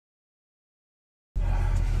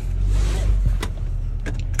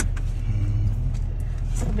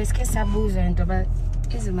beske sabuza into ba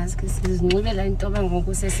izimaski sizinqibela into ba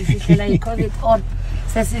ngoku sesifihlela iCovid or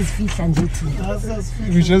sesizifihla nje thina.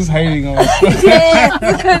 We're just hiding ourselves.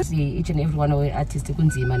 Yeah. See, each and every one of our artists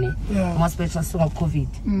kunzima ne. More special song of COVID.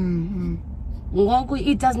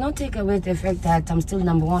 It does not take away the fact that I'm still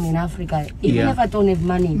 #1 in Africa. Even if I don't have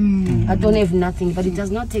money, I don't have nothing, but it does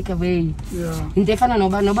not take away. But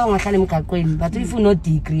if you no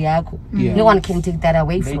degree, no one can take that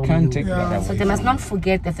away from you. They can't take that away. So they must not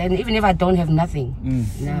forget that, and even if I don't have nothing,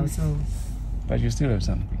 so. But you still have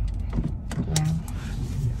something. Yeah.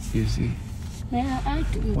 You see? Yeah, I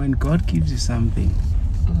do. When God gives you something,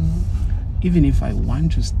 even if I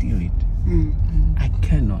want to steal it, I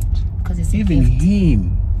cannot. Because it's even a gift.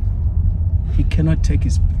 Him, He cannot take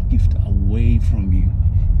His gift away from you.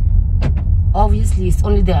 Obviously, it's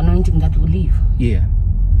only the anointing that will leave. Yeah.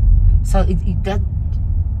 So that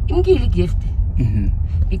gift,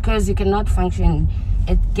 because you cannot function.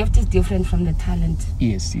 A gift is different from the talent.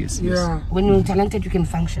 Yes. Yeah. When you're talented, you can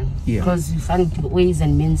function because you find ways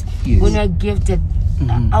and means. Yes. When you're gifted, you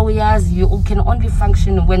can only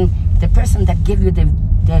function when the person that gave you the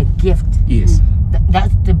gift. Yes.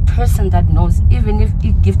 That's the person that knows. Even if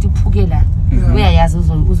it gift pugela, where has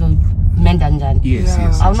uzo mendanjan. Yes.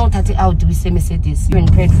 I'll not take it out. We say this. You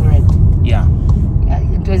prayed for it. Yeah.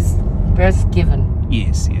 It was birth given.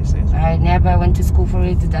 Yes. I never went to school for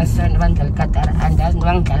it. That's and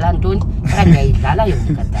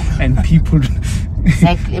people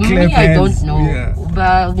like me, I don't know.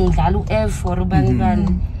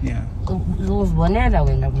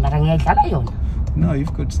 No,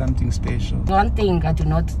 you've got something special. One thing I do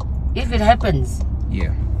not, if it happens,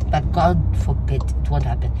 but God forbid it won't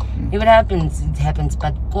happen. If it happens, it happens.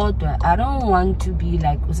 But God, I don't want to be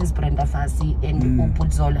like Usis Brenda Fassi and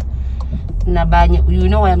Upudzola. You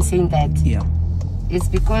know why I'm saying that? Yeah. It's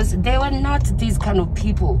because they were not these kind of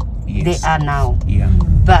people. Yes. They are now. Yeah.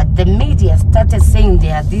 But the media started saying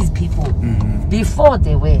they are these people before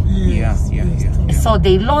they were. Yeah. So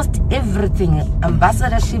they lost everything.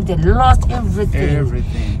 Ambassadorship, they lost everything.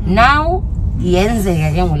 Now,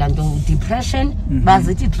 depression,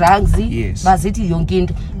 drugs,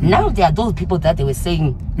 now they are those people that they were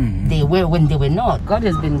saying they were when they were not. God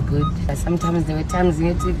has been good. Sometimes there were times you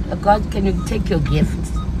need to, God, can you take your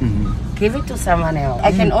gift? Give it to someone else.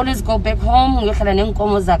 I can always go back home.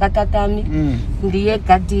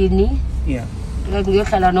 Yeah.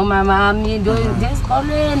 No mama, just call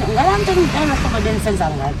in. You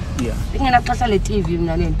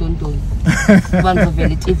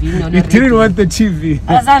didn't want the TV.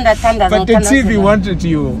 But the TV wanted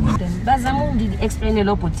you. Explain a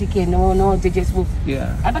lot no, they just move.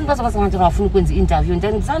 Yeah. I don't know interview. And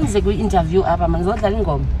then some say interview up.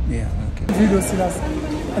 Yeah, okay. Video silas.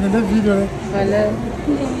 Another video.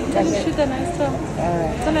 Shoot a nice song.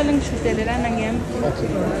 Shoot a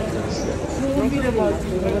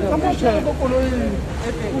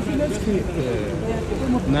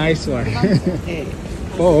nice one.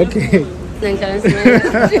 Oh, okay.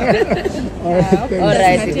 All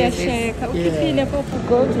right.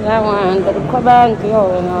 Go to that one.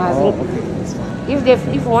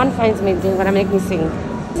 If one finds me, they're gonna make me sing.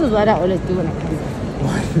 This is what I always do when I come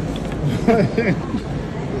back.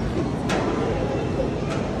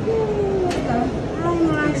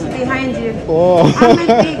 Behind you. Oh. I'm a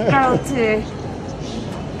big girl too.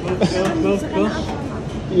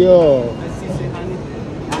 Yo.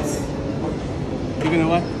 You're gonna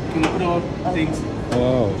what? You're gonna put all things.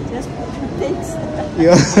 Wow. Just put things.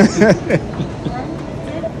 Yeah.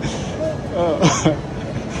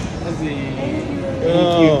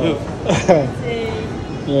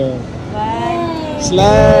 Yeah. Bye.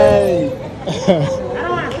 Slide. I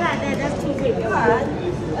don't want to slide there. That's too big. Come on.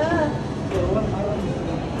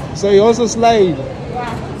 So you also slide?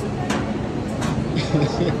 Yeah.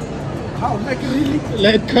 How? Like really?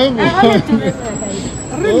 Like come on. I wanted to make that.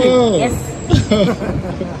 Really? Oh. Yes.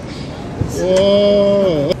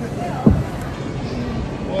 Whoa.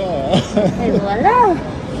 Wow. Hey, voila.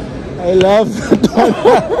 I love that.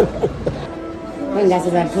 When that's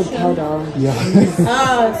about put powder. Yeah.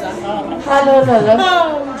 Hello.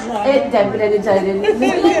 It's definitely challenging.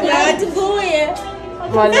 to go here.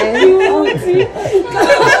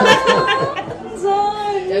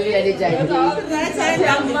 Definitely challenging.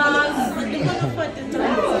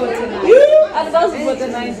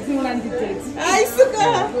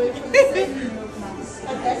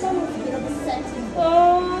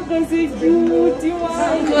 Oh, this is cute. You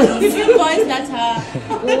are. If you boys that are.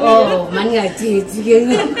 Oh, money I teach.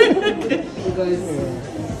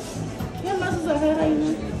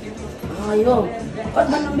 Oh, yo. But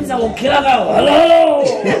my name is Zahara. Hello.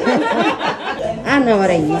 I know what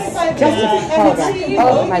I use. Just powder.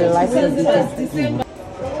 All my life will be just.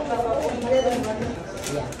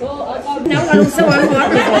 Now I also want more.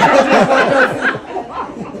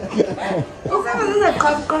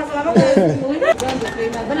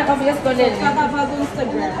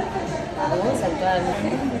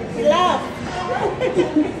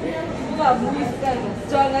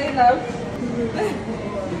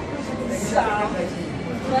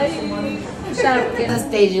 Sharp, get a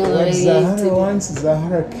staging already. Zahara wants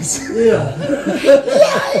Zahara kiss.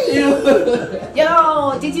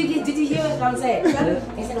 Yo, did you hear what I'm saying? He said,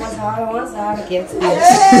 "What's Zahara wants? Zahara kiss."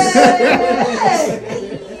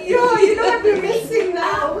 Yo, you know what we're missing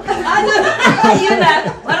now? You know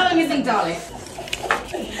what are we missing, darling?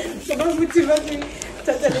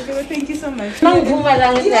 Thank you so much.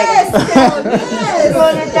 Yes.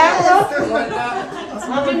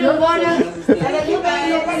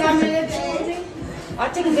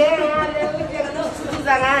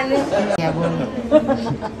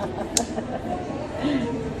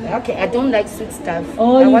 Okay, I don't like sweet stuff.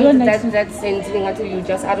 Oh, I you want don't like that sweet- that scenting until you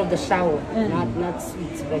just out of the shower, not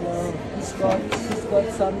sweet, but He's got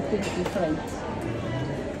something different.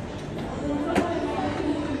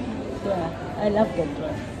 Yeah, I love that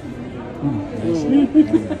one.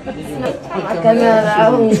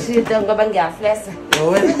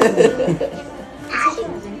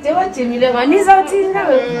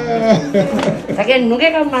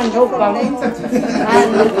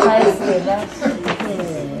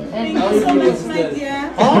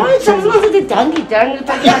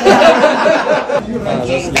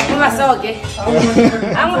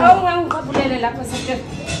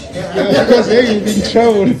 Because hey, you've been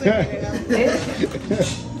trouble.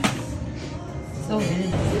 So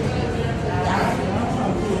good.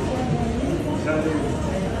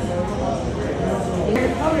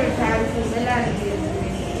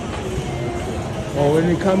 Oh, when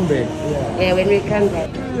we come back. Yeah, when we come back.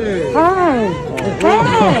 Hey. Hi.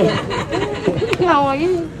 Hey. How are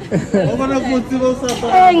you?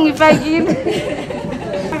 Hey, ngifakile.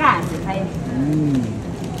 Phakathi, hayi.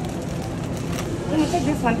 Let me take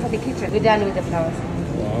this one for the kitchen. We're done with the flowers.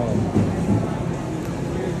 Wow.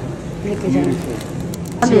 Look at that.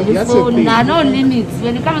 That's your thing. No limits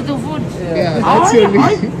when it comes to food. Yeah, that's your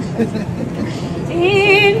thing.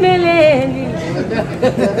 Imeleni.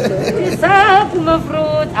 Isaphuma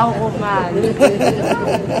fruit awumali.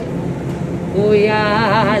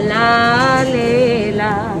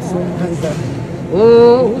 Uyalalela.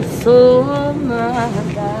 Oh, somanda.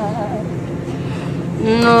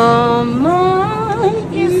 Noma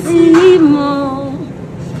isimo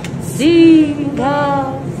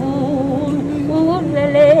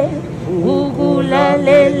singavulele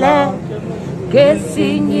ukulalela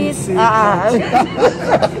kesinye isazi.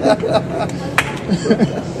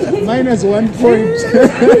 Minus 1 point.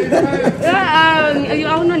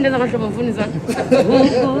 Awunondeza kahle mfundisi wami.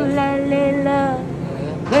 Ukulalela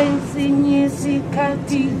kesinye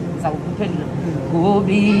isikhathi zawukuphendula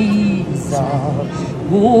kubiza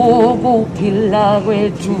ukuphila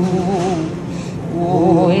kwethu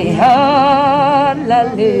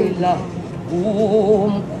uyalalela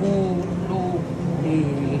umkhulu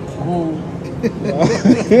lethu.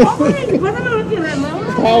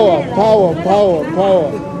 Power.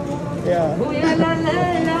 Yeah.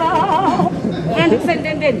 And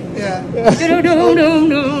then.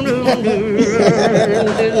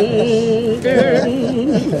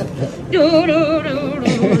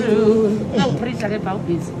 I'll preach about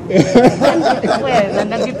this.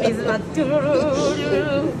 And then is one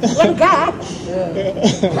God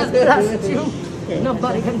has blessed you.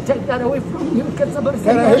 Nobody can take that away from you. Can somebody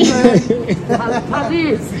say that?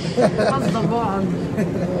 Paris was the one.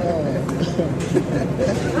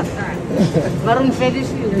 Varun finish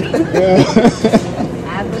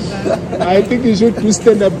I think you should do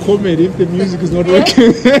stand-up comedy if the music is not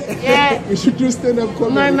working. Yeah. You should do stand-up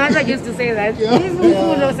comedy. My mother used to say that. Yeah.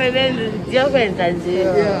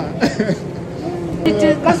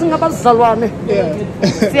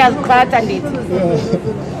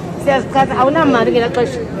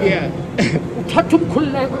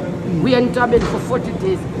 We are in trouble for 40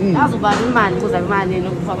 days. That's about the man who's a man in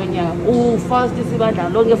Fabania. Oh, first this is about a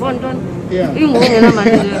long phone. Yeah.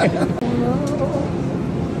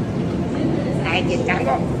 I get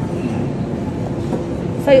that.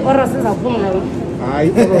 Say, Oros is a woman.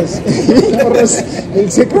 Aye, Oros. Oros. We'll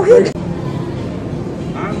take a break.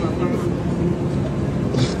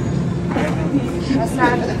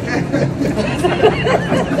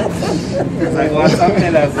 It's like what's up,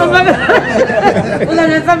 fellas?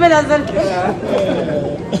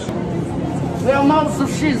 We are mouse of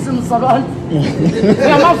sheets in the salon.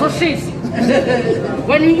 We are mouse of sheets.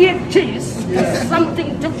 When you eat cheese,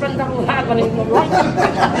 something different that will happen in your life.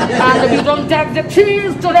 And if you don't take the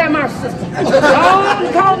cheese to them, my sister,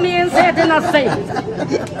 don't call me and say I did not say it.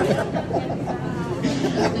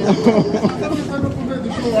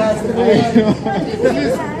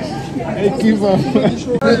 I give up.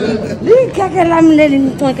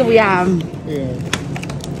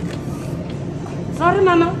 Sorry,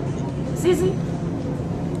 Mama. Sisi.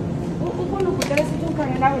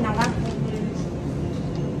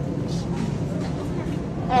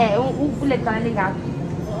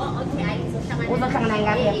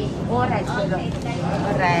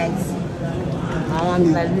 Alright.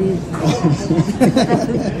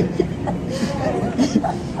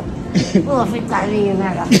 Oh, fitali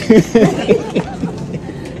na.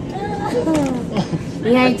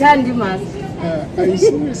 Ngiyayithanda imali. Are you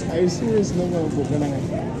serious? Are you serious? No,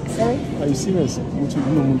 Sorry? Are you serious?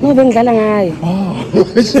 Ngobe ngidlala ngayo. Oh.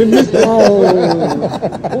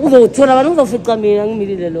 Uzothola abantu uzofica mina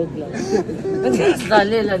ngimilile lokho la.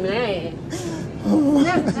 Ngizidlalela mina.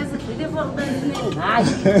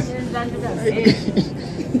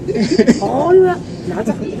 Oh,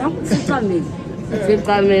 nathi nakufica mina.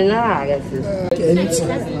 Fica mina ke sis.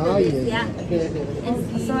 Yeah.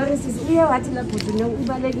 Sorry sis, uyawathi lapho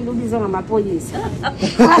ubalekile ubizwa ngamaphoyisa.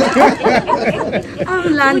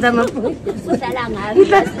 Amlanda amaphoyisa. Udlala ngayo.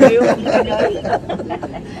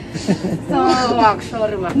 So,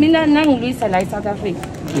 sorry ma. Mina nangilwisa la eSouth Africa.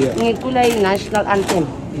 Ngicula i-national anthem.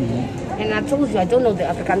 And I told you I don't know the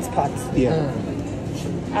Afrikaans parts.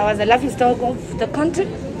 I was a laughingstock of the country.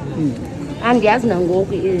 And yes,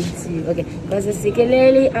 nangoku ithi okay because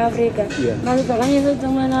sikelele Africa bazokanye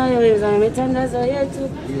zothumana yoza imithandazo yethu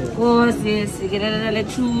Nkosi sikelele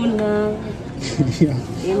lethuna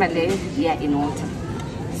imali in water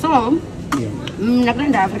so mina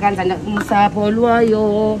kulenda Africans and umsapho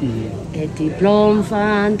lwayo diploma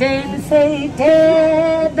fountain say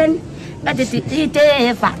then but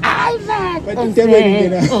it fa Ivan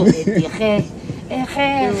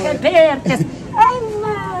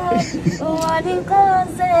what it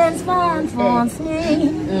causes fun for me.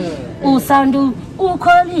 Usandu,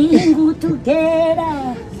 ukolingu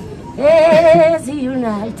together as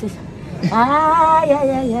united. Ay, ay,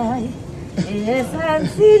 ay, ay. Yes, I'm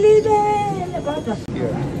silly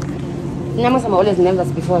I'm always nervous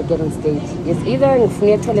before I get on stage. It's either in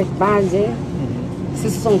toilet band,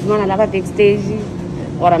 backstage,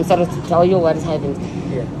 or I'm sorry to tell you what is happening.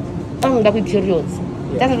 That with periods.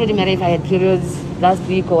 It doesn't really matter if I had periods last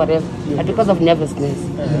week or whatever, but because of nervousness.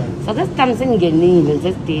 So this time I'm getting on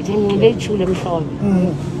this stage, I'm very chill and sure.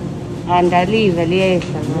 And I leave,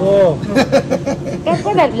 That's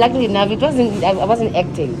what luckily enough, I wasn't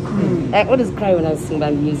acting. I always cry when I was singing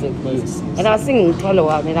my music. And I was singing Tolo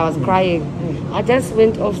and I was crying. I just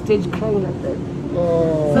went off stage crying like that.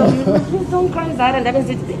 So you don't cry, Zahara, and that is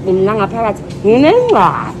it.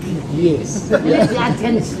 Yes. Let's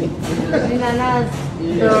attention. Amen.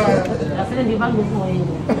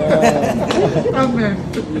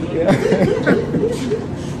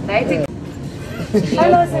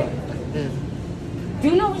 Hello, sir. Do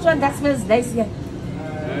you know which one that smells nice here?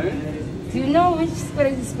 Do you know which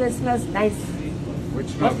spray smells nice? Which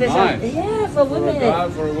smells nice? Yeah, for women. For a guy,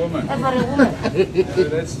 for a woman. For a woman.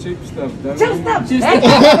 That's cheap stuff. Cheap stuff.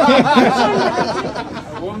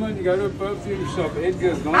 A woman, you go to a perfume shop,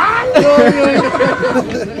 Edgar's not. No,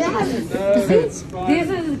 that's fine. This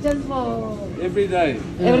is just for every day.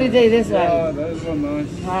 Every day, this one. Yeah, those are nice.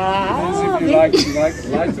 Depends if you like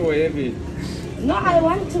light or heavy. No, I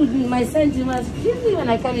want to my scent must feel me when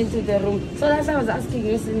I come into the room. So that's why I was asking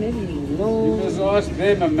you, so maybe you know. You must ask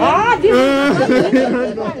them, man. This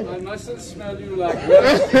I mustn't smell you like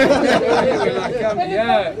that. When I come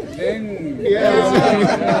here, then.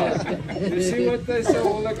 You see what they say,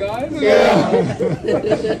 all the guys?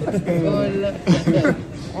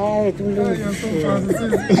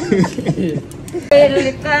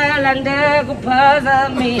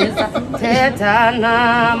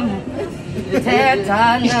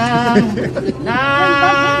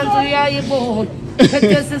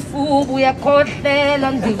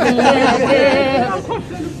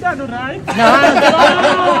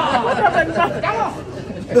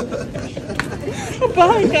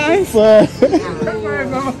 Bye, guys.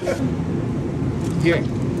 Here.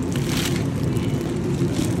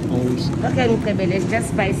 Okay, it's just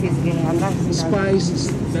spices. Spices.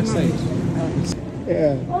 That's it.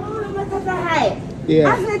 Yeah. Oh, matata hai.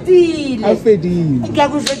 Yeah. Afedile. Afedile.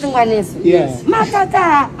 Ngiyakuzwethu ngwaneso. Yeah.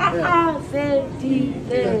 Matata.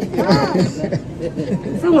 Afedile.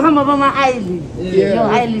 Sungihamba bama island. Yeah. No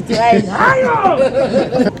island to island. Hayo.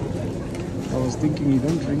 I was was thinking you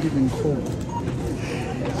don't drink even Coke.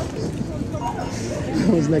 I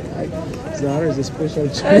was like, Zahara is a special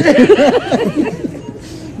child.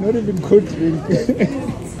 Not even cold drink.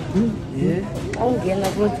 Yeah.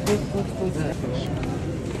 Good.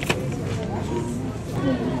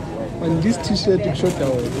 On this t-shirt, you shot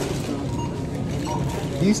away.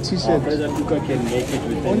 This t-shirt,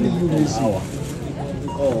 only you missing.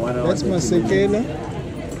 That's Masekela,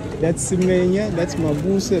 that's Simenya, that's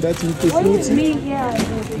Mabuse, that's Mtufuti,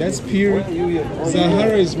 that's Piri.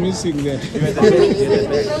 Zahara is missing there.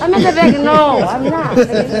 I'm not the bag, no, I'm not.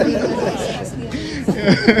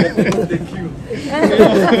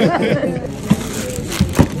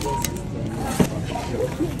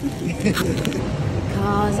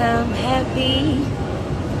 Because I'm happy.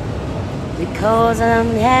 Because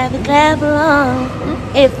I'm happy, clap along.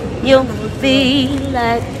 If you feel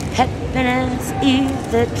like happiness is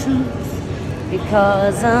the truth.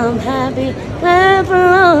 Because I'm happy, clap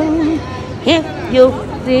along. If you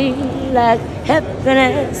feel like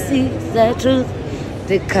happiness is the truth.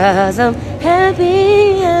 Because I'm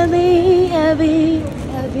happy, happy, happy,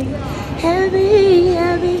 happy, happy,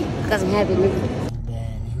 happy. Because I'm happy.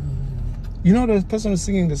 You know the person who's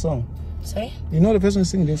singing the song? Sorry? You know the person who's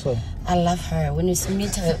singing this song? I love her. When you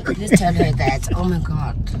meet her, please tell her that. Oh my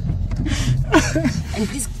God. And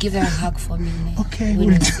please give her a hug for me. Okay,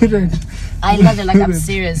 we'll do that. I love her, like I'm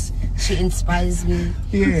serious. She inspires me.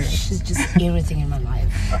 Yeah. She's just everything in my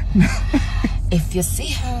life. If you see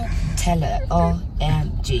her, tell her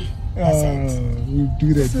OMG. That's it. We'll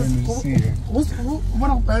do that when we see her.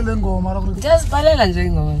 Just balela nje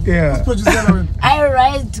ngoma. Yeah. I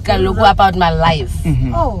write kaloku about my life.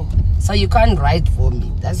 Oh. So you can't write for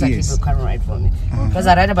me. That's why people can't write for me. Because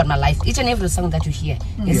I write about my life. Each and every song that you hear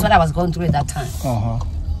is what I was going through at that time.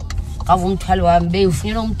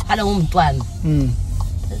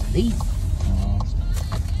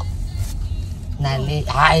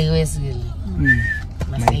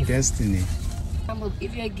 My destiny.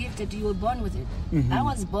 If you're gifted, you were born with it. I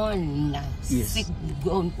was born sick.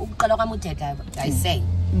 I sang.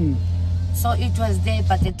 So it was there,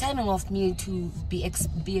 but the timing of me to be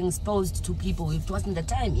being exposed to people, it wasn't the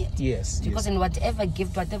time yet. Yes. Because in whatever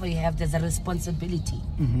gift, whatever you have, there's a responsibility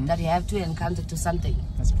that you have to encounter to something.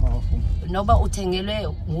 That's powerful. Now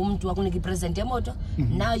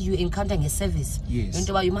you're encountering a service. Yes.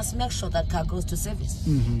 You must make sure that car goes to service.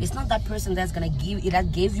 It's not that person that's gonna give it,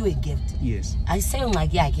 that gave you a gift. Yes. I say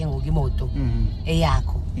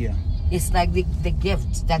yeah. It's like the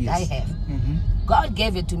gift that I have. God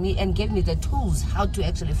gave it to me and gave me the tools how to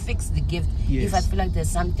actually fix the gift. If I feel like there's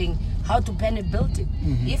something, how to pen build it.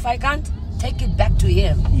 If I can't, take it back to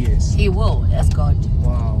Him. Yes. He will, as God.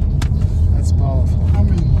 Wow. That's powerful.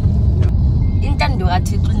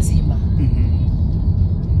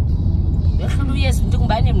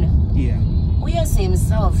 Yeah. Yes,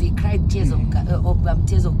 himself, he cried tears of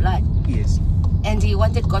blood. Yes. And he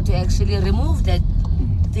wanted God to actually remove that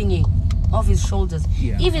thingy off his shoulders,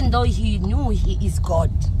 even though he knew he is God.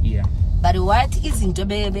 Yeah. But what is into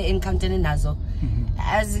baby encountering nazo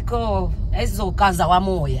as go as so kaza wa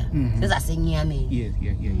moya sezasenyame. Yeah.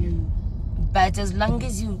 But as long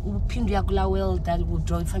as you upindu yakula well, that will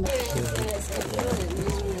draw it from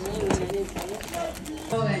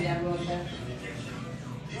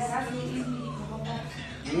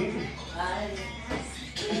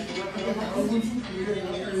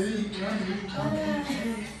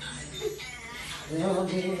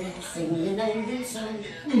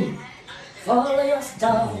follow your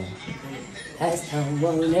star as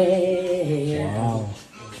wow.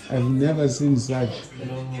 I've never seen such.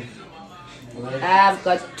 I've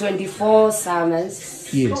got 24 summers.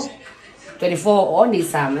 Yes. 24 only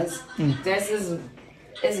summers. This is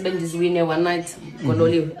it's been this winter one night.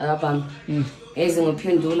 Kololi album.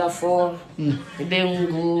 Ezingophendula for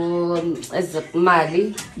bengu as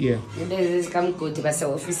Mali. Yeah. This come good to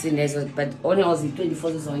myself office in there, but only was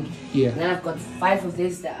 24 song. Yeah. Then I've got 5 of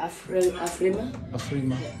these, the Afrima.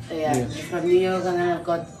 Yeah. From New York, and then I've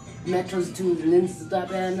got Metros to Linz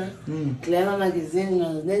Tabana, Clever Magazine,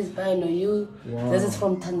 Linz Pino You. This is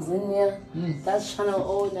from Tanzania. That's Channel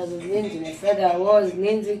O, that's Lindsay, the Federal Awards,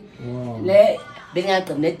 Lindsay. Wow. Being out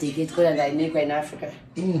of net ticket, because I make in Africa.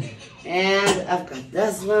 And I've got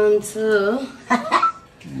this one too.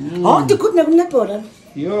 Oh, the good never.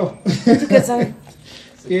 Yo.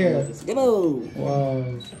 Yeah. Wow.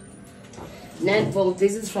 Netball,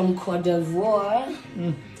 this is from Cote d'Ivoire.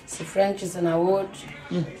 So French is an award.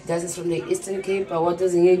 This is from the Eastern Cape.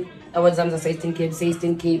 Awards in awards on the Eastern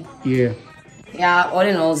Cape. Yeah. Yeah, all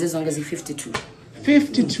in all, this one is 52.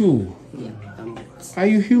 52? Yeah. Are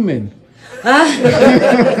you human?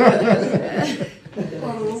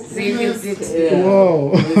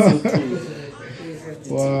 Wow.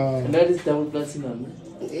 Wow. And that is double platinum.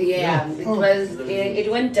 Yeah,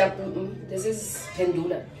 it went up. This is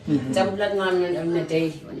pendula. Double platinum in a day,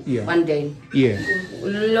 one day. Yeah.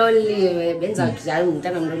 Lolly, Benza,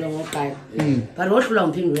 but what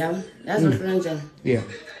long pendula? That's what long. Yeah.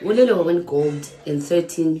 We went gold in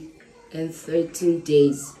 13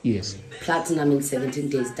 days. Yes. Platinum in 17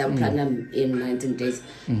 days. Double platinum in 19 days.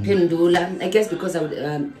 Pendula, I guess because I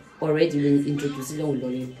would already been introduced to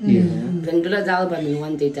Lolly. Yeah. Pendula's album in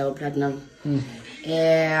 1 day, double platinum.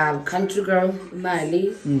 Country Girl,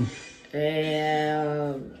 Mali.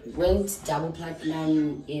 Went double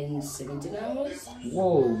platinum in 17 hours.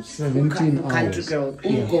 Whoa, 17 hours. Country Girl,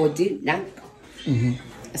 Godi, in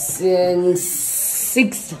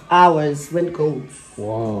 6 hours went gold.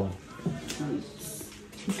 Wow.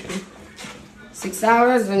 6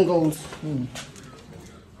 hours went gold.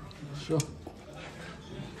 Sure.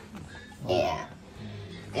 Yeah.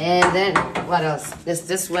 And then what else?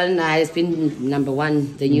 This one has been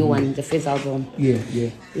 #1, the new one, the 5th album. Yeah,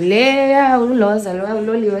 yeah.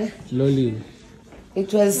 Lolly.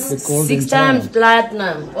 It was The golden 6 times child.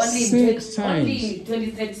 platinum. Only 6 times. Only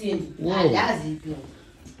 2013.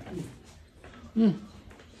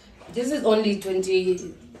 This is only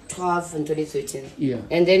 2012 and 2013. Yeah.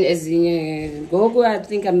 And then as in Gogo, I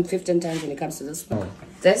think I'm 15 times when it comes to this one.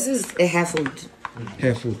 This is a half food.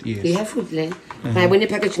 Hair food, yes. The hair food, when you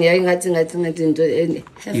packaging, hair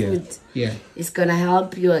food. Yeah. It's gonna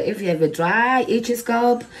help you if you have a dry, itchy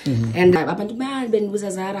scalp. And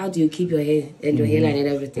Zahara, how do you keep your hair and your hairline and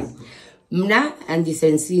everything? And the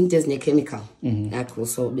sensing there's no chemical.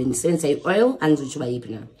 So when sense oil and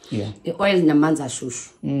Yeah. the oil in the manza shush.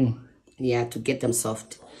 Yeah, to get them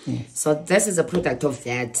soft. So this is a product of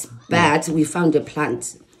that. But we found a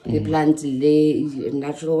plant. The plant, the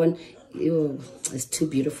natural one. It's too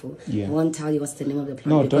beautiful. Yeah. I won't tell you what's the name of the plant.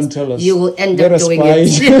 No, don't tell us. You will end You're up doing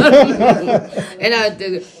it. And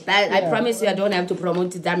I promise you, I don't have to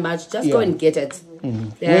promote it that much. Just go and get it.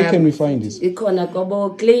 Where can we find this? You can go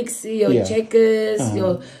clicks, your checkers,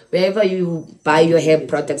 your wherever you buy your hair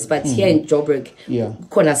products. But here in Joburg,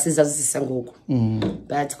 kona scissors zisangoku.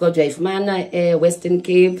 But go to Ifmana, Western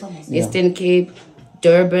Cape, Eastern Cape,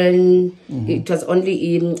 Durban. It was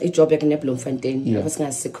only in Joburg and Bloemfontein.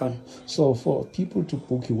 So for people to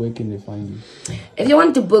book you, where can they find you? If you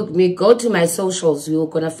want to book me, go to my socials. You're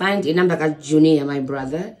gonna find a number called Junior, my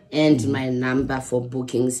brother, and my number for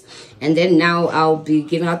bookings. And then now I'll be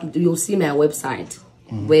giving out. You'll see my website.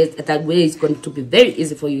 Where that way is going to be very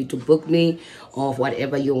easy for you to book me or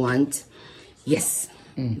whatever you want. Yes.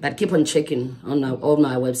 But keep on checking on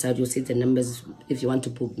my website. You'll see the numbers if you want to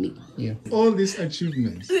book me. Yeah. All these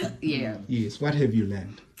achievements. Yeah. Yes. What have you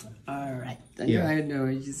learned? All right. Yeah. I know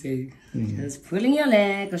what you say. Just pulling your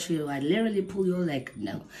leg. I literally pull your leg.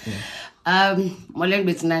 No. My leg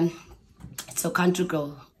bit nan. It's a country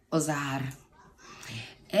girl, Zahara.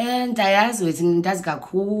 And ayazi wethi ndazi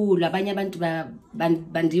kakhulu abanye abantu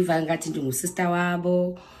bandiva ngathi ndingusister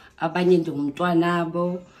wabo, abanye ndingumntwana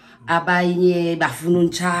wabo, abanye bafuna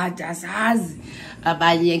untshata asazi,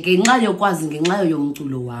 abanye ngenxa yokwazi ngenxa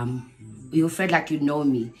yomculo wami. You feel like you know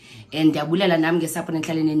me, and ndiyabulela nami ngesapho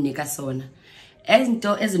nenhlaleni endinika sona.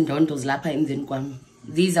 Ezindondo zilapha emveni kwami.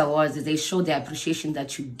 These awards, they show the appreciation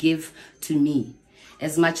that you give to me.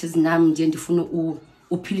 As much as nami nje ndifuna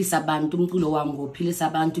uphilisa abantu umculo wami ngophilisa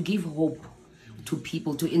abantu, to give hope to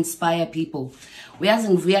people, to inspire people. Uyazi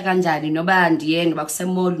ngivuya kanjani noba ndiye noba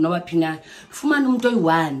kusemall noba phina ufumana umuntu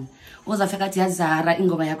oyi-1 ozafika athi yazara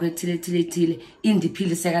ingoma yakho ethile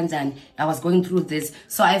indiphilise kanjani. I was going through this,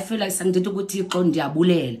 so I feel like sangithetha ukuthi ixo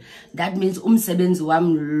ndiyabulela. That means umsebenzi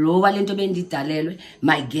wami lo walento bendidalelwe,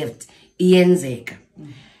 my gift iyenzeka.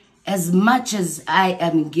 As much as I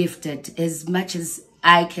am gifted, as much as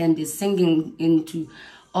I can be singing into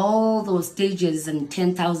all those stages and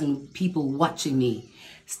 10,000 people watching me,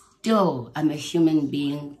 still I'm a human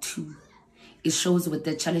being too. It shows with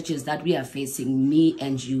the challenges that we are facing, me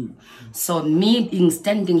and you. So me being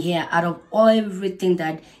standing here out of everything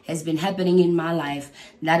that has been happening in my life,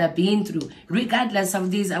 that I've been through, regardless of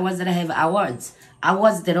these awards that I have, awards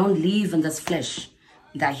that don't live in this flesh,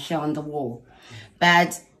 that are here on the wall.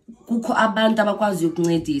 But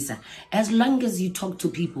as long as you talk to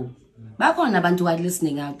people, bakhona abantu are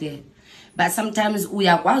listening out there. But sometimes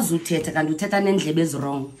uyakwazi uthetha kanti uthetha nendlebe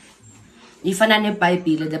wrong. Ifana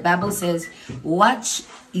neBhayibhile, the Bible says, watch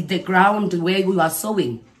the ground where you are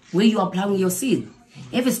sowing, where you are plowing your seed.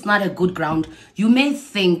 If it's not a good ground, you may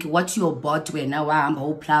think what you bought when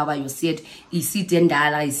now plow your seed, it's the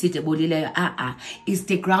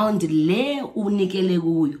ground le unikele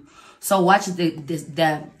kuyo. So watch the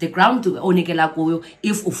ground to onikela kuyo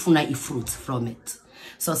if ufuna fruits from it.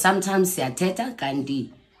 So sometimes siyathetha kanti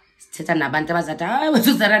sithetha nabantu abazathi hayi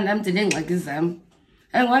wethu Zahara nami ndinengxaki zami.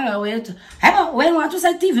 Engwanga wethu. Hayi wena wathi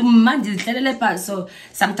usa TV manje zihlalele phansi. So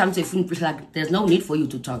sometimes you feel like there's no need for you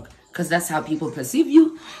to talk because that's how people perceive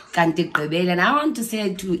you. Kanti gqibela. And I want to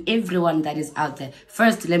say to everyone that is out there.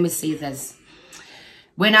 First, let me say this.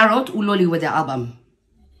 When I wrote Uloliwe the album,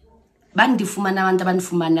 bandifumana abantu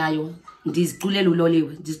abanifumanayo ndiziculela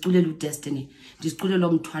uloliwe ndiziculela udestiny ndiziculela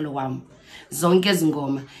umthwalo wami zonke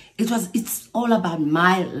ezingoma it's all about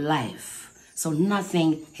my life, so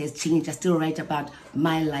nothing has changed. I still write about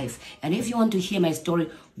my life, and if you want to hear my story,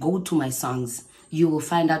 go to my songs. You will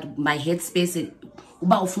find out my headspace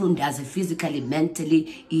uba ufuna undazi physically,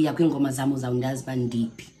 mentally, iya kwingoma zami uzawundazi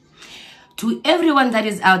bandiphi. To everyone that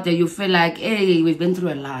is out there, you feel like, hey, we've been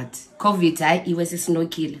through a lot. COVID, it was a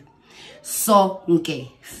killer. So,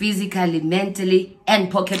 okay, physically, mentally, and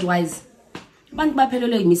pocket-wise. Abantu,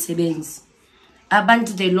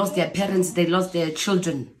 they lost their parents, they lost their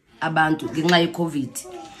children. Abantu, COVID.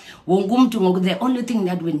 The only thing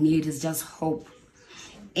that we need is just hope.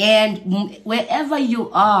 And wherever you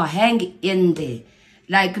are, hang in there.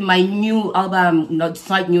 Like my new album, it's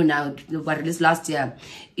not new now, but released last year,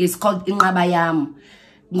 is called Inqaba Yam.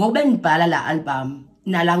 Ngoben bala la album,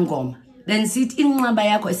 nalangom. Then sit Inqaba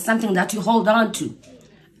Yako is something that you hold on to.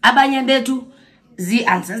 Abanye betu, the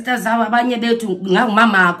ancestors, abanye betu,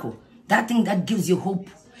 mamako. That thing that gives you hope.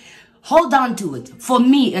 Hold on to it. For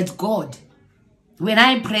me, it's God. When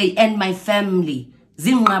I pray and my family,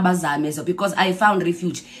 because I found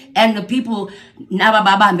refuge, and the people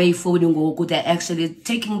they're actually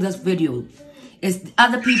taking this video. It's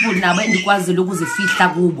other people now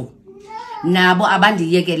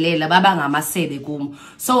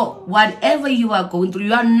so whatever you are going through,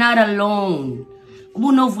 you are not alone.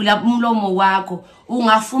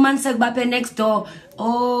 Next door.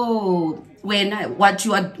 Oh, what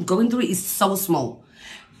you are going through is so small.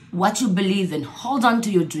 What you believe in, hold on to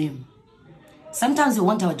your dream. Sometimes we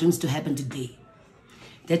want our dreams to happen today.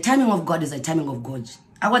 The timing of God is the timing of God.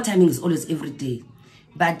 Our timing is always every day.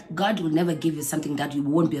 But God will never give you something that you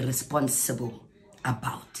won't be responsible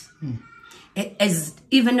about.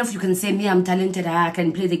 Even if you can say, me, I'm talented, I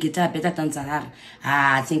can play the guitar better than Zahara.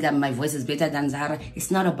 I think my voice is better than Zahara. It's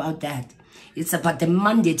not about that. It's about the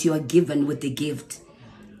mandate you are given with the gift.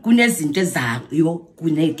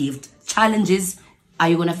 Gift. Challenges, are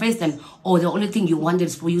you going to face them? Or the only thing you want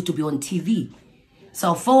is for you to be on TV?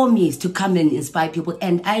 So for me, is to come and inspire people.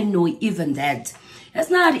 And I know even that it's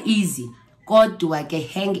not easy. God, do I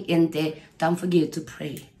get hang in there? Don't forget to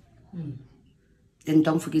pray. And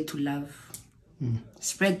don't forget to love.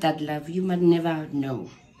 Spread that love. You might never know.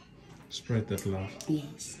 Spread that love.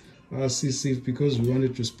 Yes. Well, see, because we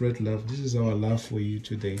wanted to spread love, this is our love for you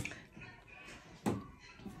today.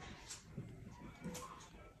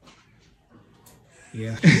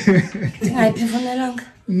 Yeah.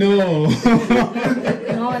 No.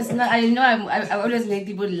 No, it's not. I know I always make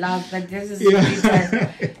people laugh, but this is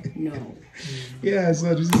no. Yeah,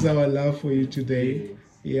 so this is our love for you today.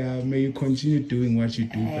 Yeah, may you continue doing what you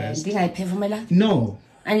do best. Did I pay for my life? No.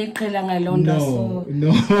 And you cry alone. No.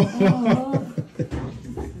 No. Oh.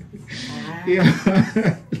 Yeah.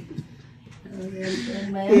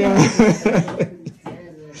 Yeah.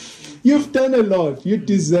 You've done a lot. You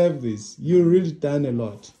deserve this. You've really done a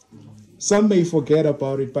lot. Some may forget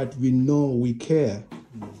about it, but we know, we care.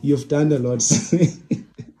 You've done a lot.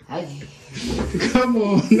 Come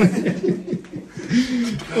on.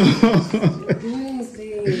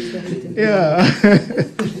 Yeah.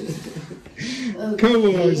 Come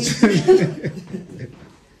on.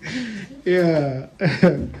 Yeah.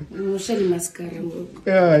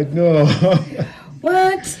 Yeah, I know.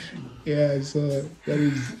 What? Yeah, so that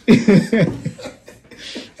is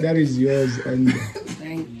that is yours, and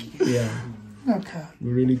thank you. Yeah, okay.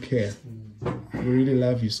 We really care. We really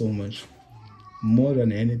love you so much, more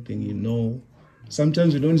than anything. You know,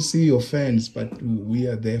 sometimes we don't see your fans, but we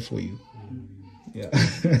are there for you. Yeah.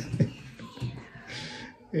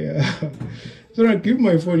 Yeah. So I give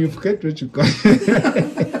my phone. You forget what you got.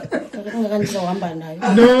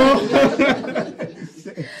 No.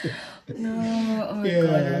 No, oh my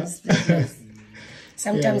God.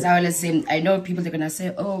 Sometimes I always say, I know people, they're going to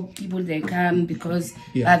say, oh, people, they come because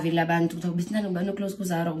why are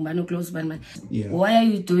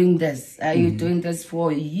you doing this? Are you doing this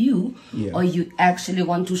for you? Or you actually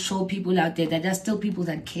want to show people out there that there's still people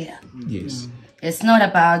that care? Yes. It's not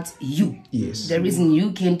about you. Yes. The reason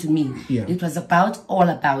you came to me, it was all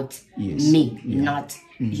about me, not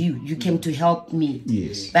you. You came to help me.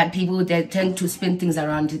 Yes. But people, they tend to spin things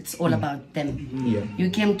around. It's all about them. Yeah. You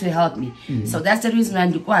came to help me. So that's the reason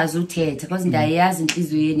I'm because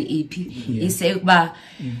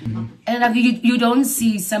and you don't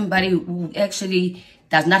see somebody who actually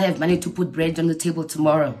does not have money to put bread on the table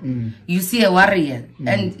tomorrow. You see a warrior,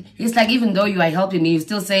 and it's like, even though you are helping me, you're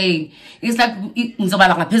still saying, it's like even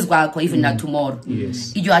not tomorrow.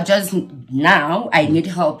 Yes. You are just, now I need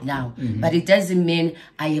help now, but it doesn't mean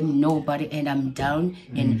I am nobody and I'm down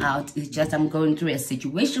and out. It's just I'm going through a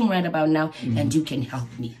situation right about now, and you can help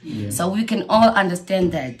me. So we can all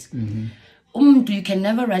understand that. You can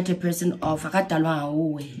never write a person off.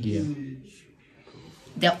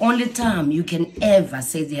 The only time you can ever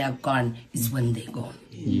say they are gone is when they're gone.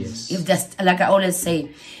 Yes. If that's, like I always say,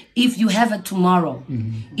 if you have a tomorrow,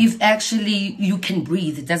 if actually you can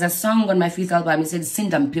breathe. There's a song on my fifth album, it said,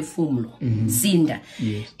 Sinda Mpefumulo. Sinda.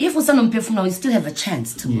 Yes. If we sound Mpefumulo, you still have a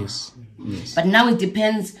chance tomorrow. Yes. Yes. But now it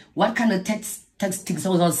depends what kind of tactics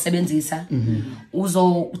uzosebenzisa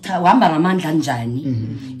uzohamba ngamandla njani.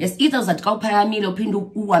 Yes, either uzathi xa uphayamile uphinde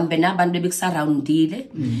uhambe nabantu bebekusarroundile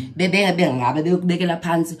bebengabe bekubekela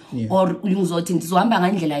phansi, or uzothi ndizohamba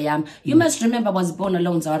ngandlela yami. You must remember, I was born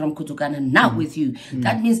alone, Zahara Mkutukana, now with you.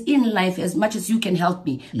 That means in life, as much as you can help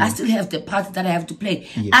me, I still have the part that I have to play.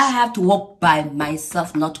 I have to walk by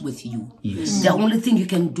myself, not with you. The only thing you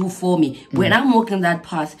can do for me, when I'm walking that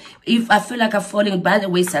path, if I feel like I'm falling by the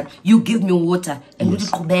wayside, you give me water and we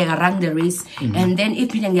run the race. And then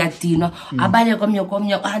if you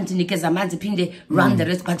run the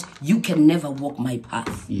race, but you can never walk my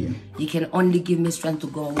path. You can only give me strength to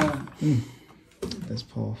go on. That's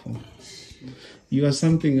powerful. You are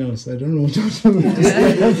something else. I don't know what you're talking about.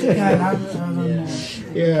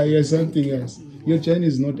 Yeah, you're something else. Your journey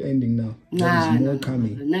is not ending now. There's more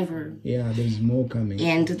coming. Never. Yeah, there's more coming.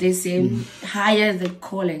 And they say, higher the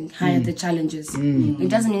calling, higher the challenges. It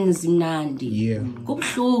doesn't mean zinandi. Yeah.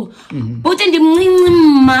 Kubhlu. But in the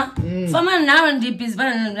mma. Fama now and the busy.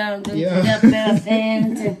 But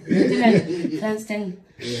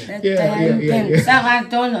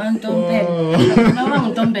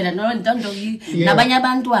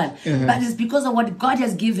it's because of what God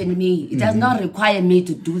has given me. It does not require me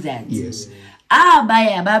to do that. Yes. When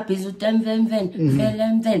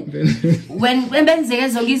benzeke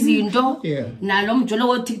zonke izinto nalo mjolo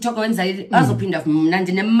wo TikTok wenza azophinda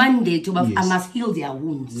mnandi ne mandate I must heal their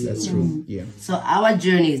wounds. That's true. Yeah. So our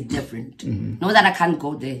journey is different. Know that I can't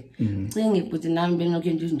go there. But now I'm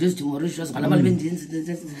looking just to Mauritius. You're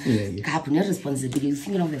responsibility. You're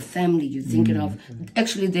thinking of the family. You're thinking of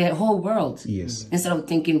actually the whole world. Yes. Instead of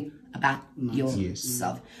thinking about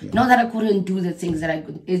yourself. Not that I couldn't do the things that I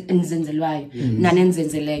could in Zenzelwai,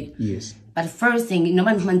 Yes. But first thing, no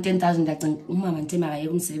man 10,000 that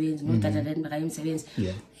man savings, no that savings.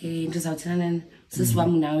 Just out and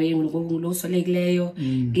swam now, go so legleo,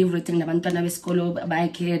 everything the Bantana Scolo by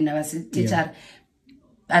care, never teacher.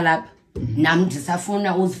 Alap. Nam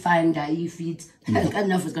Safuna was fine that if it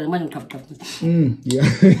enough is going to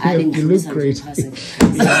yeah. You look great.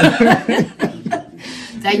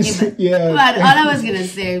 Thank you. But all I was gonna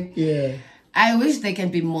say, I wish there can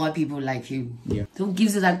be more people like you. Who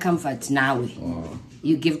gives you that comfort now?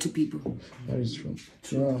 You give to people. That is true.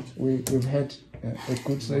 Well, we've had a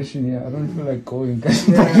good session here. I don't feel like going, guys.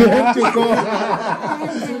 We have to go.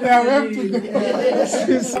 Yeah, we have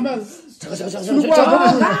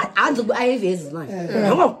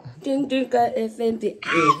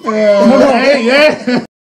to go.